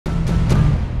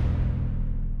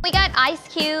We got Ice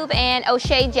Cube and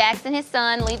O'Shea Jackson, his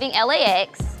son, leaving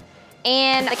LAX.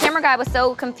 And the camera guy was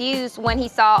so confused when he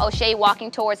saw O'Shea walking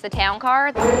towards the town car.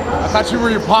 I thought you were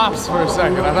your pops for a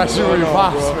second.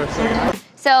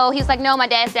 So he was like, no, my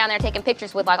dad's down there taking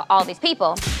pictures with like all these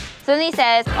people. So then he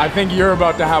says, I think you're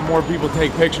about to have more people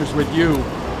take pictures with you.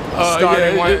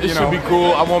 It should be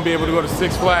cool. I won't be able to go to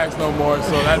Six Flags no more,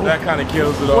 so that kind of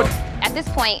kills it all. At this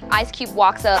point, Ice Cube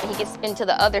walks up, he gets into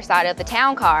the other side of the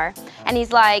town car, and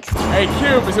he's like, hey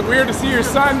Cube, is it weird to see your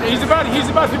son? He's about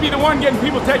to be the one getting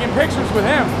people taking pictures with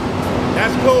him.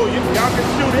 That's cool. Y'all can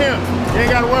shoot him. You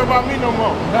ain't got to worry about me no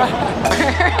more.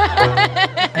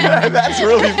 That's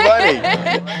really funny.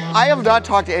 I have not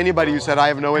talked to anybody who said I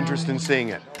have no interest in seeing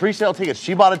it. Pre-sale tickets.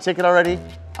 She bought a ticket already.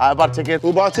 I bought a ticket.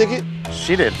 Who bought a ticket?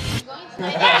 She did.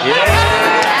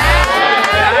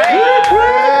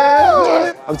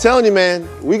 I'm telling you, man,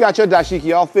 we got your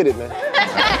dashiki all fitted, man.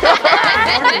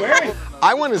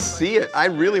 I want to see it. I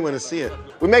really want to see it.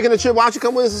 We're making a trip. Why don't you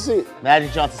come with us to see it?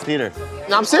 Magic Johnson's Theater.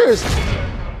 No, I'm serious.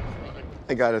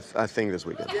 I got a thing this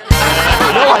weekend. No,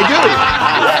 I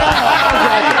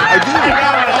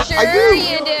do. sure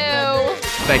you do.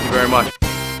 Thank you very much.